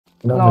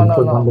No, No, you no,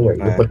 put no. one layer.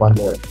 You Alright. put one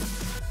layer.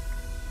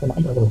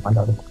 One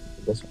other.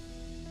 This one.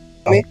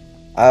 Me?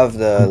 I have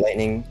the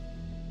lightning.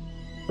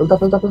 Build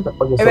up. Oh, you're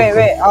so Wait. good.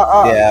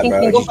 Yeah, King, bro,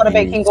 King, go for the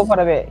bait. GG's. King, go for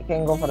the bait.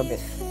 King, go for the bait.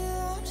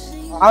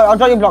 I'll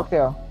draw you blocks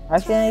here.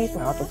 Actually, use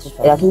my auto push.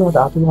 Hey, actually want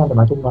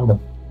them.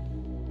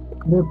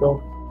 Come here,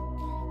 bro.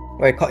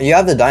 Wait, you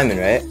have the diamond,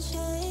 right?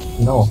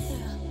 No.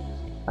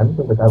 I need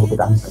to the guy with the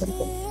diamond and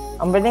everything.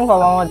 I'm waiting for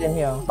one more gem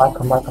here.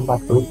 Come back.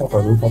 Roof.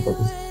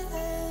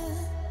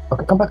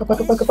 Okay, come back. I'm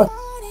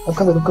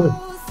coming.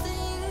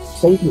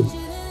 Save you.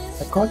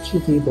 I got you,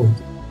 people.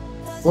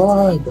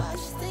 Why?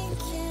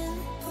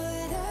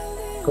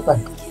 Go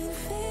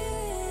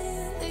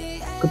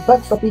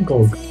back, stop being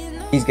gold.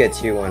 Please get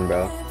tier 1,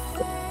 bro.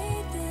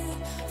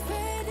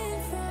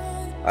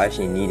 I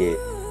actually need it.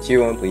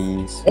 Tier 1,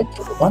 please.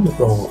 It's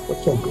wonderful.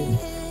 What's your goal?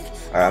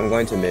 Alright, I'm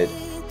going to mid.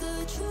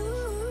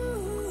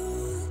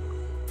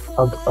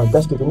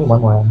 Just give me one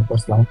more on the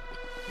first line.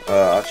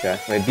 I'll try.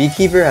 Wait,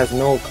 Beekeeper has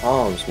no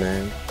comms,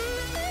 man.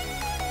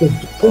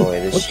 Oh,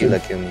 wait, this Sheila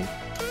killed me.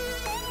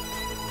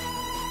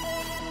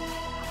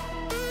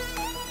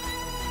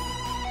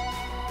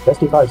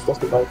 Dusty cards.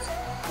 Cards?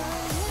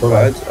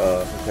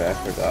 Okay, I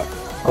forgot.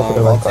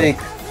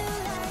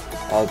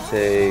 I'll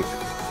take.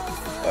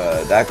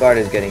 That guard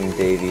is getting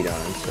Davied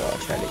on, so I'll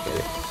try to get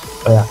it.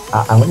 Oh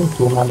yeah, I'm winning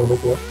 2-hand over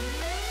here.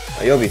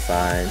 Oh, you'll be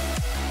fine.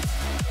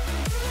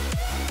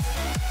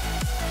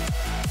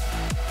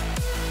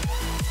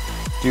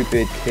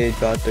 Stupid kid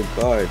got the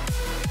guard.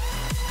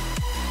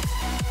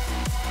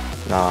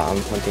 Nah,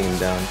 I'm hunting him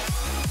down.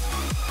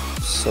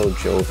 So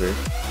jover.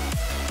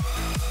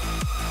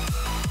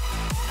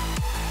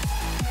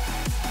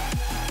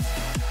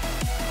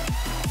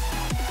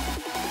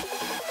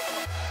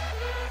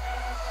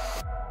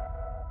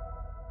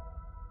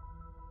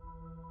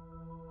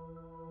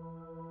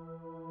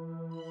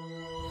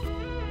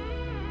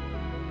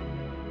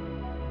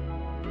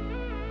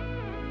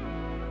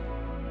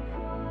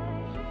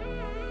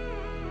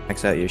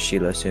 Max out your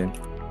Sheila soon.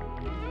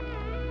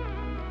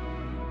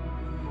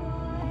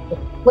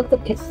 What the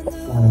kick?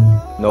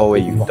 No way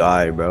you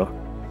die, bro.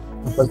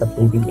 What was the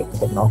baby?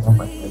 Get knocked on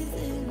my head.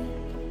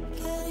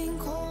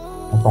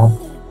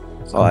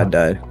 Oh, I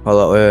died. Hold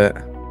on, wait.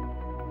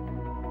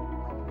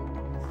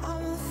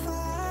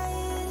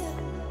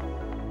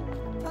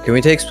 Can we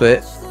take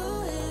split?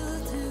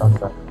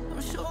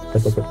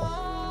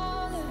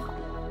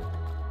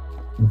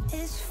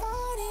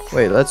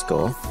 Wait, let's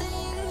go.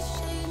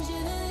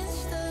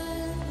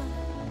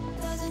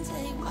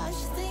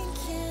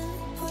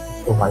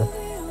 Oh my.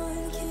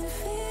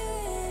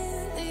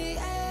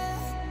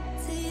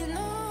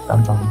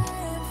 I'm done.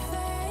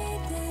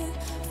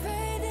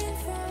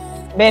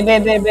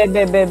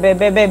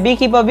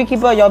 Beekeeper,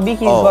 your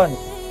beak is gone.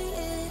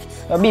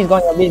 Your bee is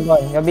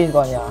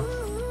gone, yeah.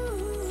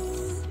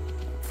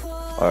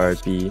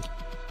 RP.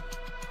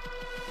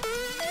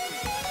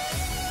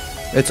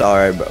 It's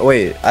alright, bro.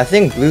 Wait, I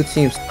think blue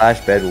team /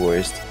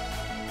 Bedwars.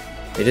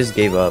 They just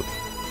gave up.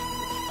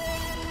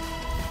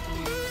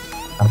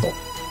 Okay.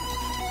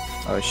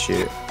 Oh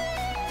shit.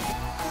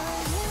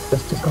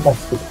 Just come back.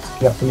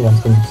 Yeah, to me, I'm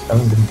going to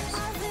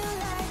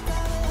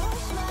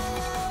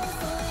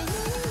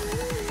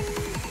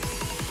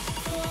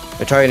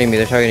They're targeting me.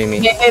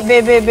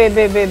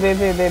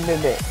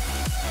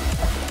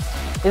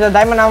 There's a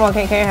diamond armor,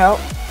 can you help?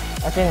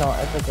 Actually no,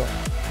 it's okay.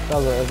 It's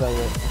all good. It's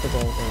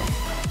okay.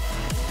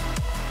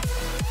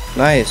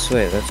 Nice,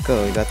 wait, let's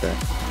go. We got that.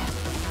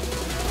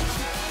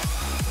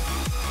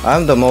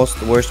 I'm the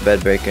worst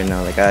bed breaker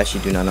now. Like, I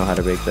actually do not know how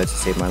to break beds to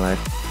save my life.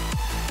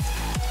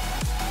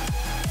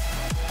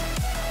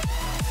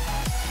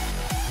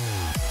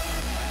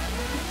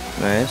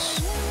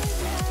 Nice.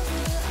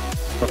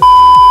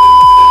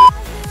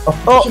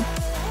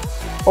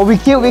 Oh, we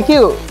killed.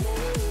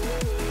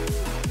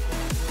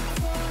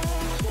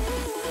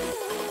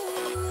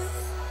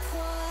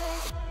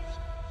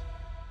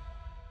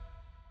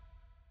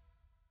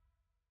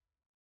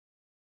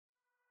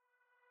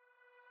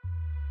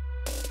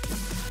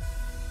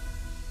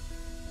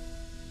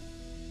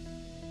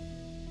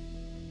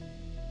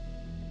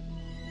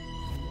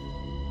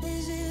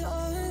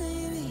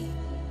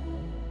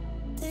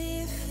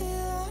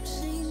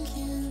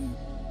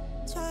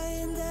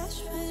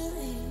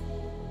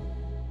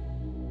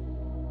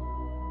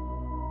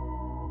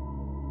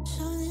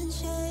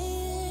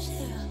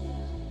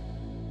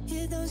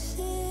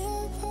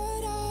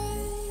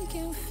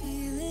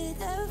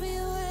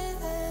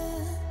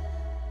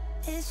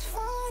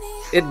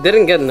 It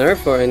didn't get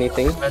nerfed or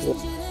anything.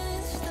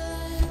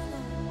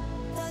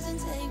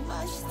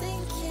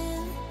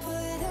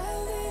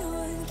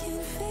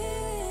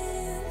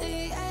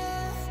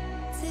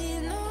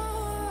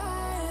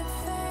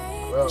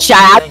 Shut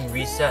up!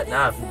 Reset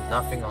now,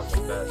 nothing on the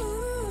bed.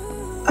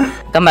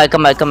 Come back,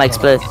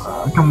 split.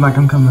 Come back.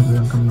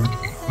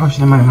 Oh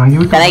shit, man.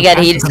 Can I get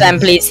heal slam,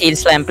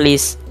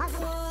 please?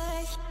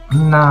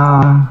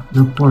 Nah,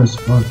 you're poor as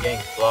fuck.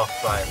 Getting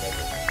blocked by nigga.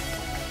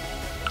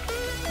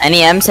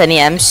 Any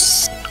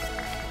M's?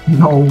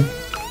 No.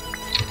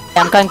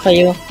 I'm coming for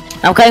you.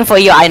 I'm coming for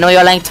you. I know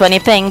you're like 20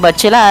 ping, but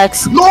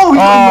chillax. No!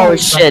 Oh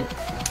shit.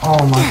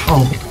 Oh my.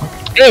 Oh.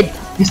 Wait.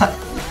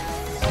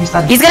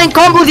 He's getting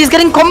comboed. He's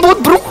getting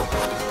comboed, bro.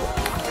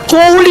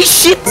 Holy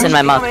shit! It's in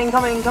my mouth.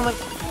 Incoming.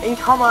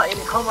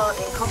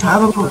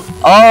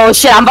 Oh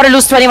shit! I'm about to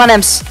lose 21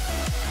 M's.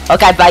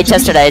 Okay, I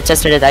tested it.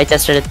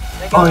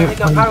 Oh, yeah.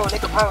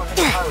 Nigga, power.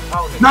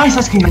 Nice,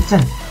 that's king. That's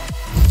 10.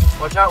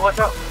 Watch out.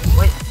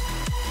 Wait.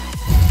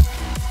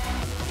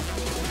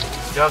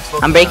 Jug's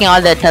focused. I'm breaking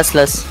all the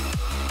Teslas.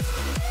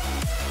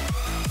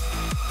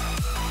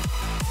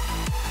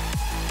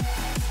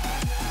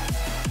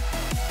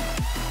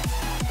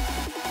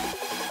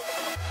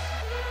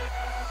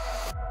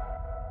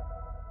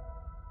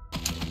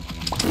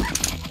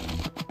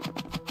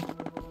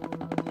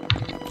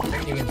 I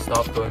think you can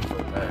stop going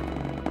for that.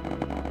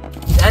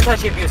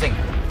 Anti-chip using.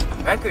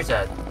 Record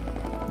set.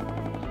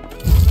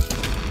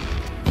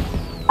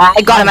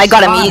 I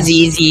got him.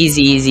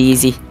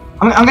 Easy.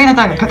 I'm getting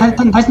attacked.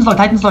 Titan's low.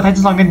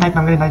 I'm getting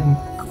Titan.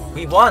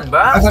 We won, bro.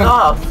 I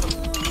got Stop.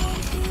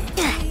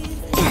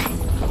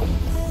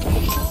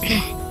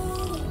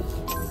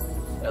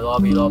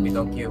 Lobby,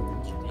 don't queue.